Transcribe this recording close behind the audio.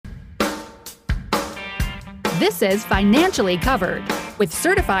This is Financially Covered with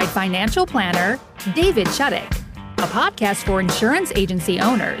certified financial planner David Chuddick, a podcast for insurance agency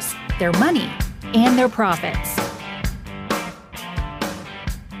owners, their money, and their profits.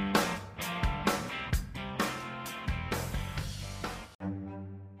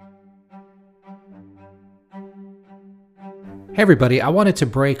 Hey everybody, I wanted to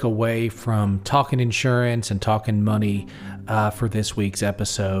break away from talking insurance and talking money for this week's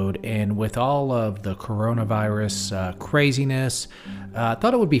episode. And with all of the coronavirus craziness, I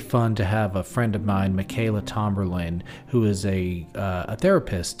thought it would be fun to have a friend of mine, Michaela Tomberlin, who is a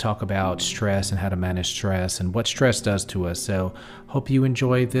therapist, talk about stress and how to manage stress and what stress does to us. So hope you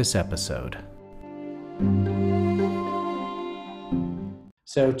enjoy this episode.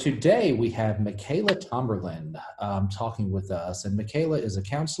 So today we have Michaela Tomberlin talking with us, and Michaela is a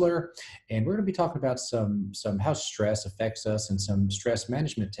counselor, and we're going to be talking about some how stress affects us and some stress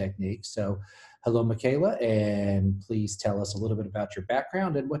management techniques. So hello, Michaela, and please tell us a little bit about your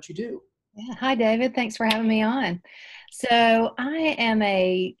background and what you do. Yeah. Hi, David. Thanks for having me on. So I am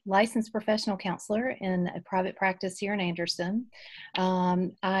a licensed professional counselor in a private practice here in Anderson.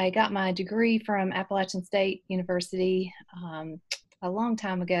 I got my degree from Appalachian State University a long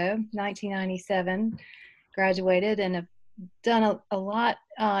time ago, 1997, graduated, and have done a lot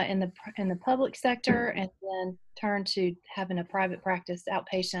in the public sector, and then turned to having a private practice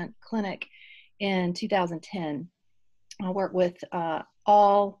outpatient clinic in 2010. I work with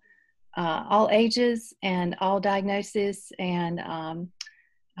all ages and all diagnoses, and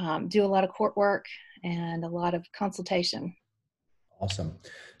do a lot of court work and a lot of consultation. Awesome.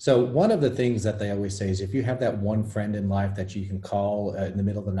 So one of the things that they always say is if you have that one friend in life that you can call in the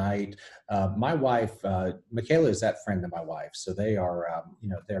middle of the night, my wife, Michaela, is that friend of my wife. So they are,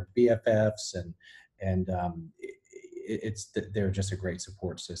 they're BFFs, and they're just a great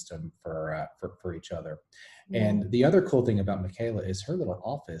support system for each other. Yeah. And the other cool thing about Michaela is her little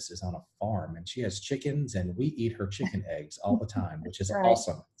office is on a farm, and she has chickens, and we eat her chicken eggs all the time, which is right.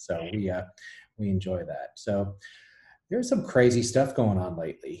 Awesome. So we enjoy that. So there's some crazy stuff going on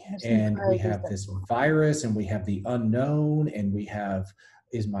lately, and we have this virus, and we have the unknown, and we have,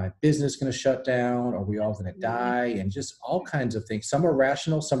 is my business going to shut down? Are we all going to die? And just all kinds of things. Some are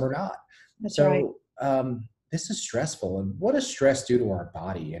rational, some are not. That's right. This is stressful. And what does stress do to our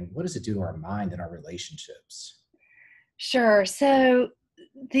body, and what does it do to our mind and our relationships? Sure. So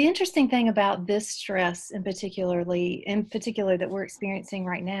the interesting thing about this stress in particular that we're experiencing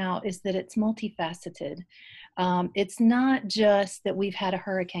right now is that it's multifaceted. It's not just that we've had a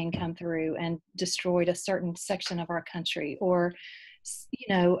hurricane come through and destroyed a certain section of our country, or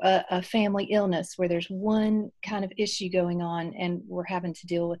a family illness where there's one kind of issue going on and we're having to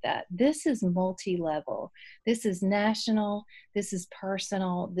deal with that. This is multi-level. This is national. This is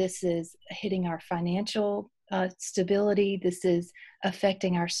personal. This is hitting our financial stability. This is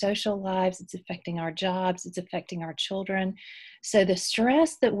affecting our social lives. It's affecting our jobs. It's affecting our children. So the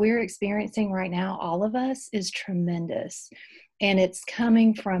stress that we're experiencing right now, all of us, is tremendous. And it's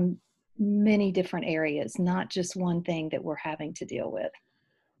coming from many different areas, not just one thing that we're having to deal with.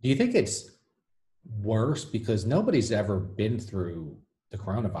 Do you think it's worse because nobody's ever been through the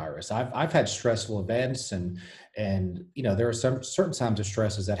coronavirus? I've had stressful events, and there are some certain times of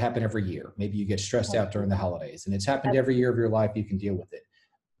stresses that happen every year. Maybe you get stressed out during the holidays, and it's happened every year of your life. You can deal with it.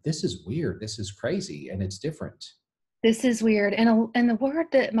 This is weird. This is crazy, and it's different. This is weird. And the word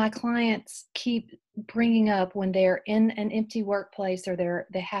that my clients keep bringing up when they're in an empty workplace, or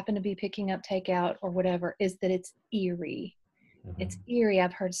they happen to be picking up takeout or whatever, is that it's eerie. Mm-hmm. It's eerie.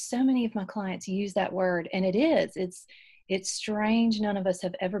 I've heard so many of my clients use that word, and it is. It's strange. None of us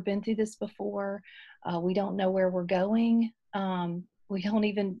have ever been through this before. We don't know where we're going. We don't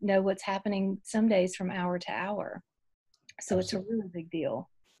even know what's happening some days from hour to hour. So Absolutely. It's a really big deal.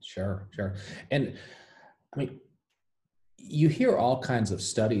 Sure. And I mean, you hear all kinds of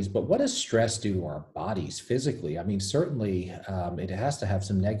studies, but what does stress do to our bodies physically? I mean, certainly it has to have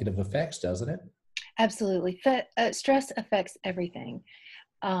some negative effects, doesn't it? Absolutely. Stress affects everything.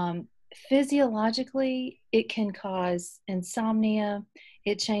 Physiologically, it can cause insomnia.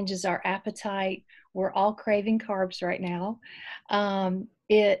 It changes our appetite. We're all craving carbs right now.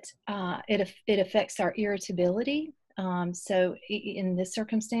 It affects our irritability. So in this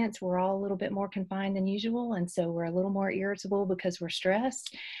circumstance, we're all a little bit more confined than usual. And so we're a little more irritable because we're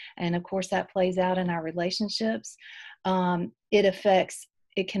stressed. And of course, that plays out in our relationships.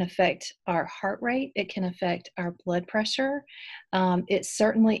 It can affect our heart rate. It can affect our blood pressure. It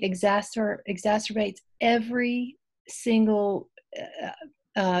certainly exacerbates every single,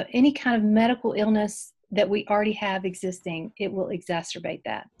 any kind of medical illness that we already have existing, it will exacerbate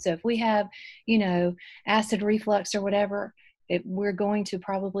that. So if we have, you know, acid reflux or whatever, we're going to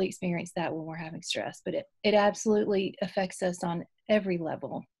probably experience that when we're having stress, but it absolutely affects us on every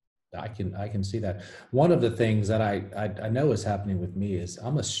level. I can see that. One of the things that I know is happening with me is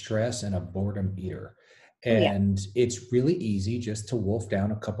I'm a stress and a boredom eater. Oh, yeah. And it's really easy just to wolf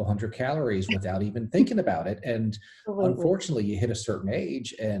down a couple hundred calories without even thinking about it. And Absolutely. unfortunately, you hit a certain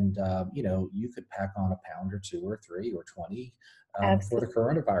age and, you know, you could pack on a pound or 2 or 3 or 20 before the Absolutely.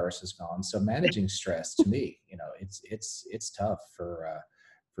 coronavirus is gone. So managing stress to me, you know, it's tough for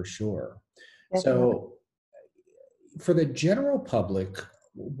sure. Definitely. So for the general public,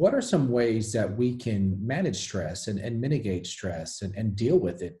 what are some ways that we can manage stress and mitigate stress and deal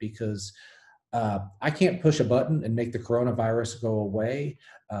with it? Because I can't push a button and make the coronavirus go away.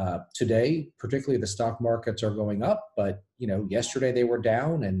 Today, particularly the stock markets are going up, but you know, yesterday they were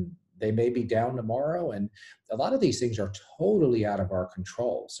down and they may be down tomorrow. And a lot of these things are totally out of our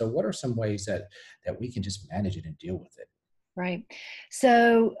control. So what are some ways that we can just manage it and deal with it? Right.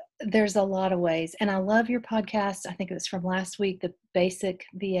 So there's a lot of ways. And I love your podcast. I think it was from last week, the basic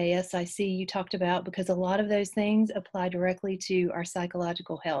BASIC you talked about, because a lot of those things apply directly to our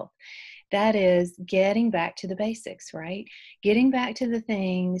psychological health. That is getting back to the basics, right? Getting back to the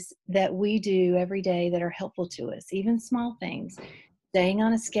things that we do every day that are helpful to us, even small things, staying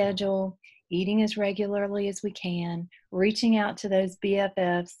on a schedule, eating as regularly as we can, reaching out to those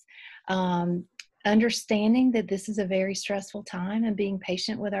BFFs, um, understanding that this is a very stressful time and being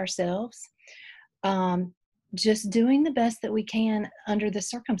patient with ourselves, um, just doing the best that we can under the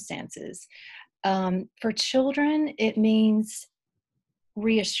circumstances. For children, it means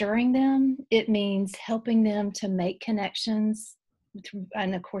reassuring them. It means helping them to make connections.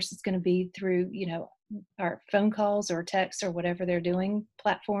 And of course, it's going to be through, you know, our phone calls or texts or whatever they're doing,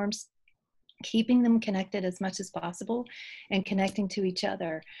 platforms, keeping them connected as much as possible and connecting to each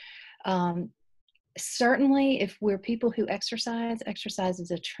other. Um, Certainly, if we're people who exercise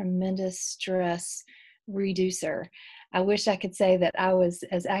is a tremendous stress reducer. I wish I could say that I was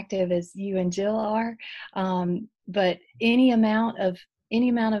as active as you and Jill are, but any amount of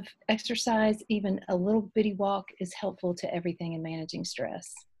exercise, even a little bitty walk, is helpful to everything in managing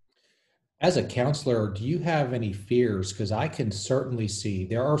stress. As a counselor, do you have any fears? Because I can certainly see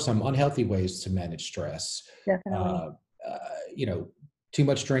there are some unhealthy ways to manage stress. Definitely. Uh, you know, too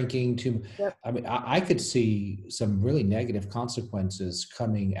much drinking, Yep. I mean, I could see some really negative consequences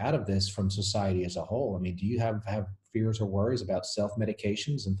coming out of this from society as a whole. I mean, do you have fears or worries about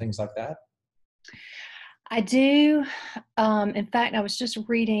self-medications and things like that? I do. In fact, I was just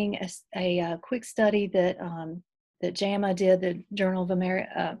reading a quick study that JAMA did, the Journal of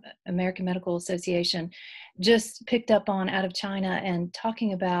American Medical Association, just picked up on out of China, and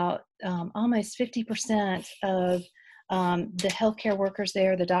talking about almost 50% of the healthcare workers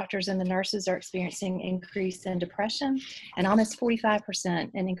there, the doctors and the nurses, are experiencing increase in depression, and almost 45%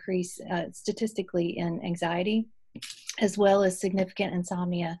 an increase statistically in anxiety, as well as significant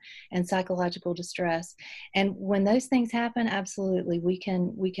insomnia and psychological distress. And when those things happen, absolutely, we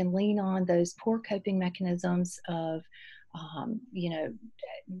can lean on those poor coping mechanisms of, you know,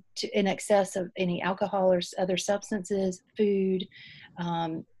 in excess of any alcohol or other substances, food,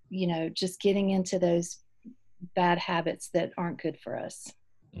 you know, just getting into those bad habits that aren't good for us.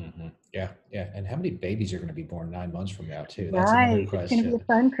 Yeah, yeah. And how many babies are going to be born 9 months from now, too? That's another Right. It's going to be question. a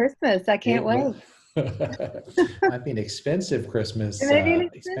fun Christmas. I can't It will. wait. Might be an It may be an expensive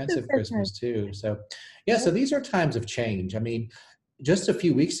expensive Christmas. Christmas too. So, yeah. So these are times of change. I mean, just a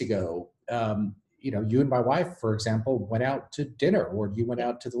few weeks ago, you know, you and my wife, for example, went out to dinner, or you went Yeah.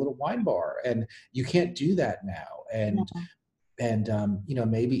 out to the little wine bar, and you can't do that now. No. And you know,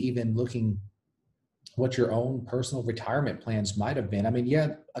 maybe even looking what your own personal retirement plans might have been. I mean,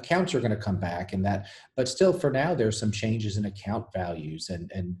 yeah, accounts are going to come back and that, but still for now, there's some changes in account values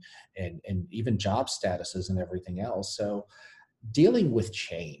and even job statuses and everything else. So dealing with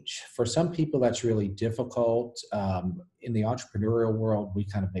change, for some people, that's really difficult. In the entrepreneurial world, we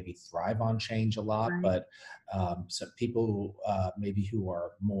kind of maybe thrive on change a lot, Right. but some people maybe who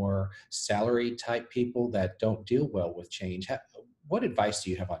are more salary type people that don't deal well with change. What advice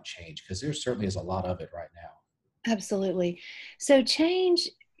do you have on change? Because there certainly is a lot of it right now. Absolutely. So change,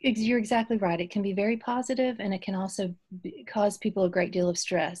 you're exactly right. It can be very positive, and it can also cause people a great deal of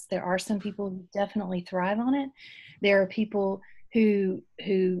stress. There are some people who definitely thrive on it. There are people who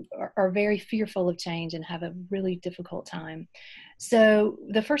are very fearful of change and have a really difficult time. So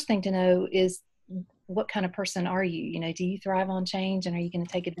the first thing to know is what kind of person are you? You know, do you thrive on change, and are you going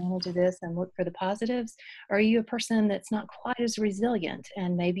to take advantage of this and look for the positives? Or are you a person that's not quite as resilient,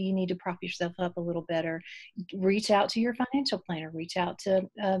 and maybe you need to prop yourself up a little better? Reach out to your financial planner, reach out to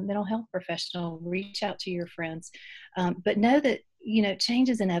a mental health professional, reach out to your friends. But know that, you know, change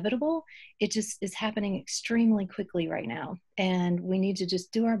is inevitable. It just is happening extremely quickly right now. And we need to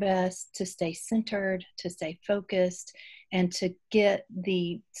just do our best to stay centered, to stay focused, and to get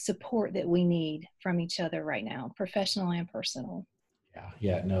the support that we need from each other right now, professional and personal.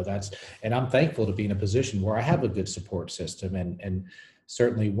 Yeah, no, and I'm thankful to be in a position where I have a good support system. And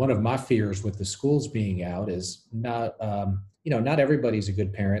certainly one of my fears with the schools being out is not, not everybody's a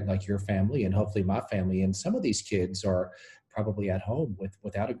good parent like your family and hopefully my family. And some of these kids are probably at home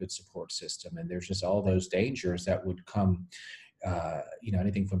without a good support system. And there's just all those dangers that would come,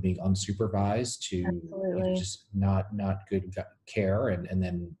 anything from being unsupervised to just not good care. And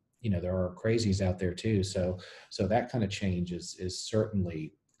then, there are crazies out there too. So that kind of change is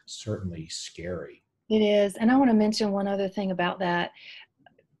certainly scary. It is. And I want to mention one other thing about that.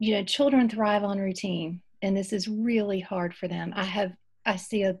 You know, children thrive on routine, and this is really hard for them. I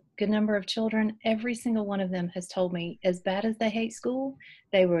see a good number of children. Every single one of them has told me, as bad as they hate school,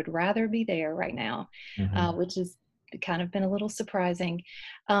 they would rather be there right now, which is kind of been a little surprising,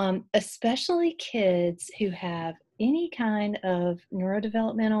 especially kids who have any kind of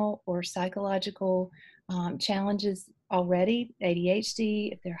neurodevelopmental or psychological challenges already,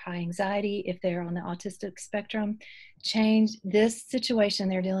 ADHD, if they're high anxiety, if they're on the autistic spectrum. This situation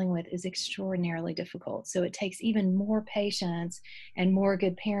they're dealing with is extraordinarily difficult. So it takes even more patience and more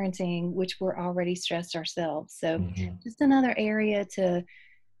good parenting, which we're already stressed ourselves. So just another area to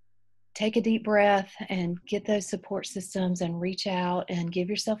take a deep breath and get those support systems and reach out and give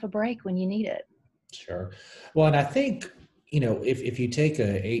yourself a break when you need it. Sure. Well, and I think, if you take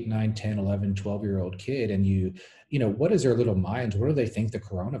a 8, 9, 10, 11, 12-year-old kid and what is their little minds? What do they think the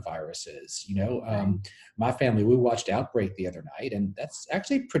coronavirus is? My family, we watched Outbreak the other night, and that's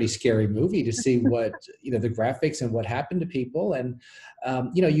actually a pretty scary movie to see what, the graphics and what happened to people. And,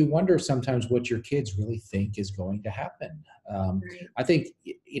 you wonder sometimes what your kids really think is going to happen. I think,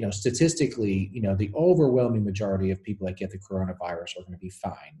 statistically, the overwhelming majority of people that get the coronavirus are going to be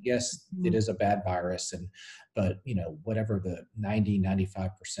fine. Yes, it is a bad virus, but whatever the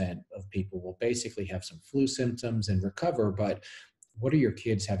 90-95% of people will basically have some flu symptoms and recover. But what are your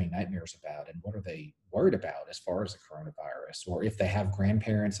kids having nightmares about, and what are they worried about as far as the coronavirus? Or if they have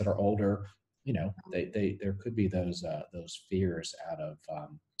grandparents that are older, there could be those fears out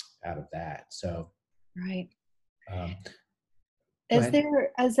of that. So right. Um,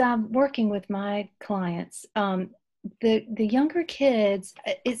 As I'm working with my clients, the younger kids,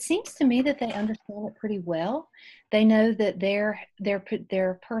 it seems to me that they understand it pretty well. They know that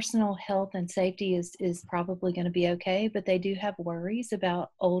their personal health and safety is probably going to be okay, but they do have worries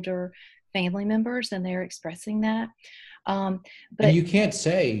about older family members, and they're expressing that. But and you can't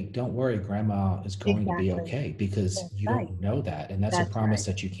say, "Don't worry, Grandma is going to be okay," because you don't know that, and that's a promise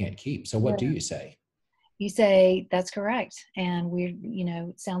that you can't keep. So what do you say? You say, that's correct. And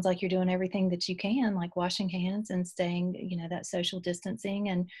it sounds like you're doing everything that you can, like washing hands and staying, that social distancing,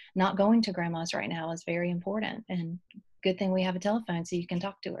 and not going to Grandma's right now is very important. And good thing we have a telephone so you can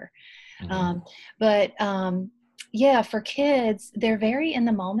talk to her. Yeah, for kids, they're very in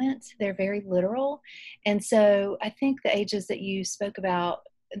the moment. They're very literal. And so I think the ages that you spoke about,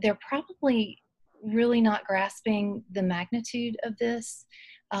 they're probably really not grasping the magnitude of this.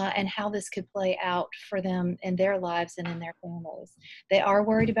 And how this could play out for them in their lives and in their families. They are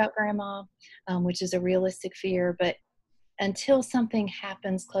worried about Grandma, which is a realistic fear, but until something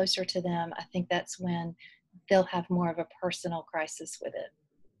happens closer to them, I think that's when they'll have more of a personal crisis with it.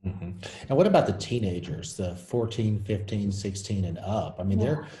 And what about the teenagers, the 14, 15, 16 and up? I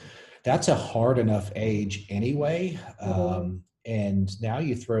mean, that's a hard enough age anyway. And now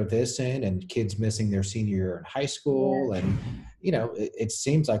you throw this in, and kids missing their senior year in high school. And, it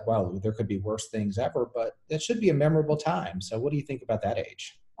seems like, wow, there could be worse things ever, but that should be a memorable time. So what do you think about that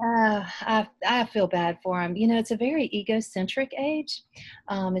age? I feel bad for them. It's a very egocentric age.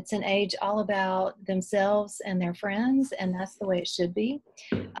 It's an age all about themselves and their friends, and that's the way it should be.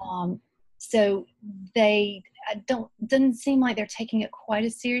 So they doesn't seem like they're taking it quite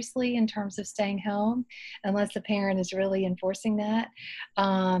as seriously in terms of staying home, unless the parent is really enforcing that.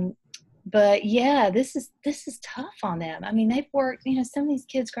 But yeah, this is tough on them. I mean, they've worked, some of these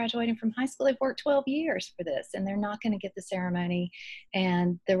kids graduating from high school, they've worked 12 years for this, and they're not going to get the ceremony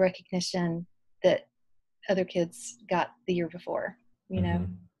and the recognition that other kids got the year before,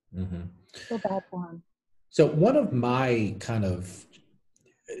 Feel bad for them. So one of my kind of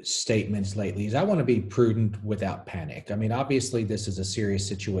statements lately is I want to be prudent without panic. I mean, obviously this is a serious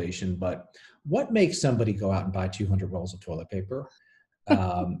situation, but what makes somebody go out and buy 200 rolls of toilet paper?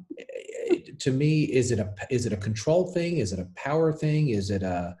 To me, is it a control thing? Is it a power thing?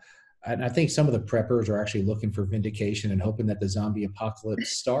 And I think some of the preppers are actually looking for vindication and hoping that the zombie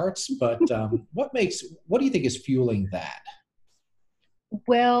apocalypse starts. But what do you think is fueling that?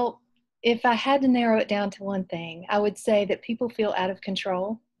 Well, if I had to narrow it down to one thing, I would say that people feel out of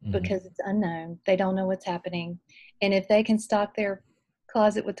control because it's unknown. They don't know what's happening. And if they can stock their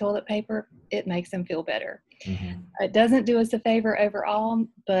closet with toilet paper, it makes them feel better. It doesn't do us a favor overall,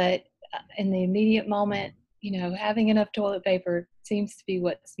 but in the immediate moment, having enough toilet paper seems to be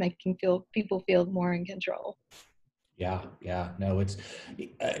what's making people feel more in control. Yeah. No,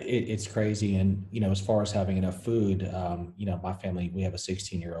 it's crazy. And, as far as having enough food, my family, we have a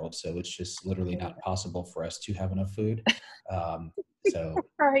 16-year-old, so it's just literally not possible for us to have enough food. So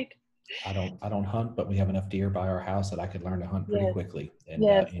right. I don't hunt, but we have enough deer by our house that I could learn to hunt pretty quickly and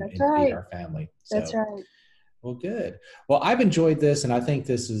feed our family. So, that's right. Well, good. Well, I've enjoyed this, and I think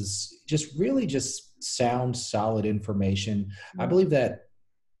this is just really just sound, solid information. I believe that,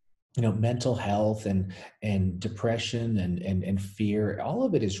 mental health and depression and fear, all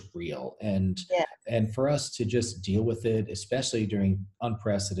of it is real. And for us to just deal with it, especially during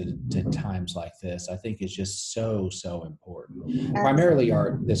unprecedented times like this, I think is just so, so important. Primarily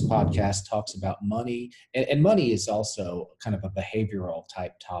this podcast talks about money, and money is also kind of a behavioral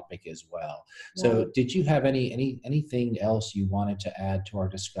type topic as well. So did you have anything else you wanted to add to our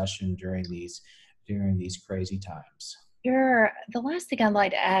discussion during these crazy times? Sure. The last thing I'd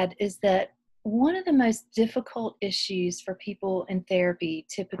like to add is that one of the most difficult issues for people in therapy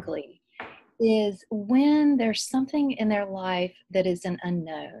typically is when there's something in their life that is an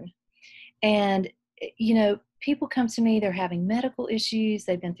unknown. And, people come to me, they're having medical issues,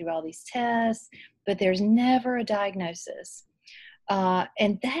 they've been through all these tests, but there's never a diagnosis.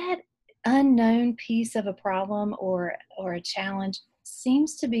 And that unknown piece of a problem or a challenge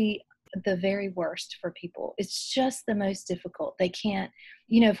seems to be the very worst for people. It's just the most difficult. They can't,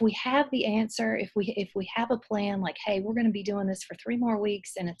 if we have the answer, if we have a plan like, hey, we're going to be doing this for 3 more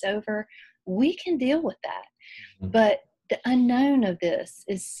weeks and it's over, we can deal with that. But the unknown of this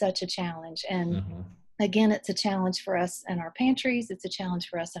is such a challenge. And again, it's a challenge for us in our pantries. It's a challenge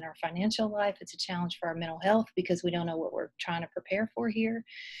for us in our financial life. It's a challenge for our mental health because we don't know what we're trying to prepare for here.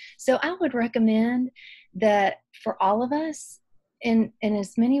 So I would recommend that for all of us, in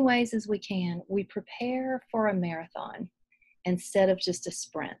as many ways as we can, we prepare for a marathon instead of just a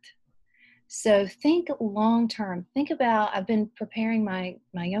sprint. So think long term. Think about, I've been preparing my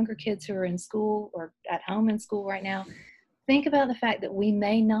younger kids who are in school or at home in school right now. Think about the fact that we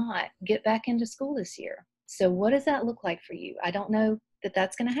may not get back into school this year. So what does that look like for you? I don't know that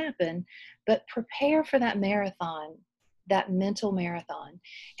that's going to happen, but prepare for that marathon, that mental marathon,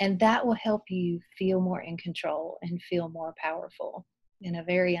 and that will help you feel more in control and feel more powerful in a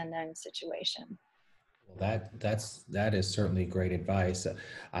very unknown situation. Well, that is certainly great advice.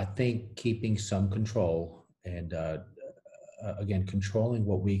 I think keeping some control and again, controlling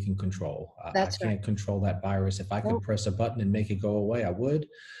what we can control. I can't control that virus. If I could press a button and make it go away, I would.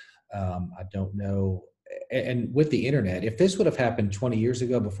 I don't know. And with the internet, if this would have happened 20 years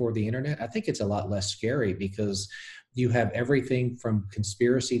ago before the internet, I think it's a lot less scary because you have everything from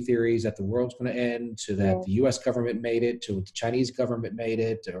conspiracy theories that the world's going to end to that the U.S. government made it to the Chinese government made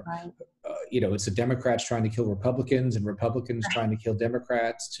it. Or, it's the Democrats trying to kill Republicans and Republicans trying to kill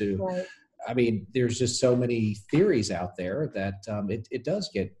Democrats to, I mean, there's just so many theories out there that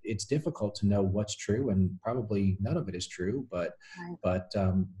it's difficult to know what's true, and probably none of it is true. But what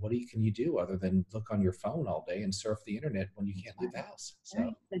can you do other than look on your phone all day and surf the internet when you can't leave the house?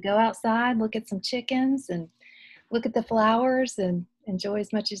 So go outside, look at some chickens, and look at the flowers, and enjoy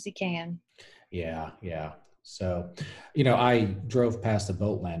as much as you can. Yeah. So, I drove past the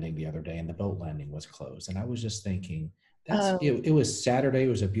boat landing the other day, and the boat landing was closed, and I was just thinking, it was Saturday. It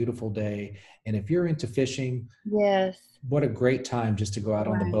was a beautiful day. And if you're into fishing, what a great time just to go out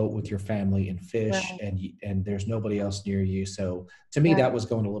on the boat with your family and fish, and there's nobody else near you. So to me, that was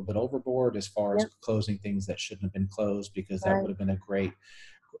going a little bit overboard as far as closing things that shouldn't have been closed, because that would have been a great,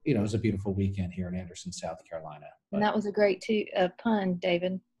 it was a beautiful weekend here in Anderson, South Carolina. And that was a great pun,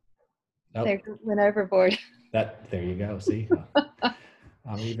 David. Nope. They went overboard. There you go. See,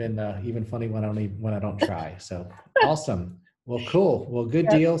 I'm even funny when I don't try. So awesome. Well, cool. Well, good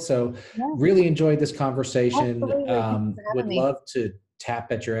deal. So really enjoyed this conversation. Would love to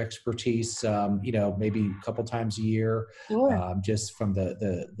tap at your expertise, maybe a couple times a year, Sure. just from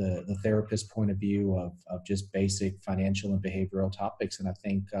the therapist point of view of just basic financial and behavioral topics. And I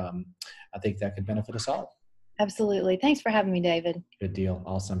think that could benefit us all. Absolutely. Thanks for having me, David. Good deal.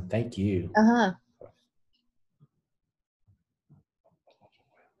 Awesome. Thank you. Uh-huh.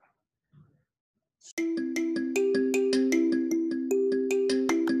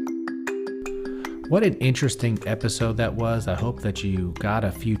 What an interesting episode that was. I hope that you got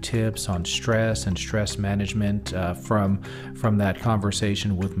a few tips on stress and stress management from that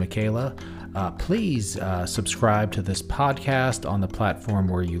conversation with Michaela. Please subscribe to this podcast on the platform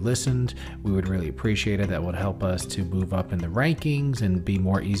where you listened. We would really appreciate it. That would help us to move up in the rankings and be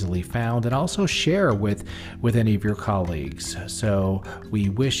more easily found, and also share with any of your colleagues. So we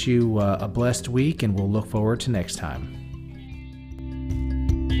wish you a blessed week, and we'll look forward to next time.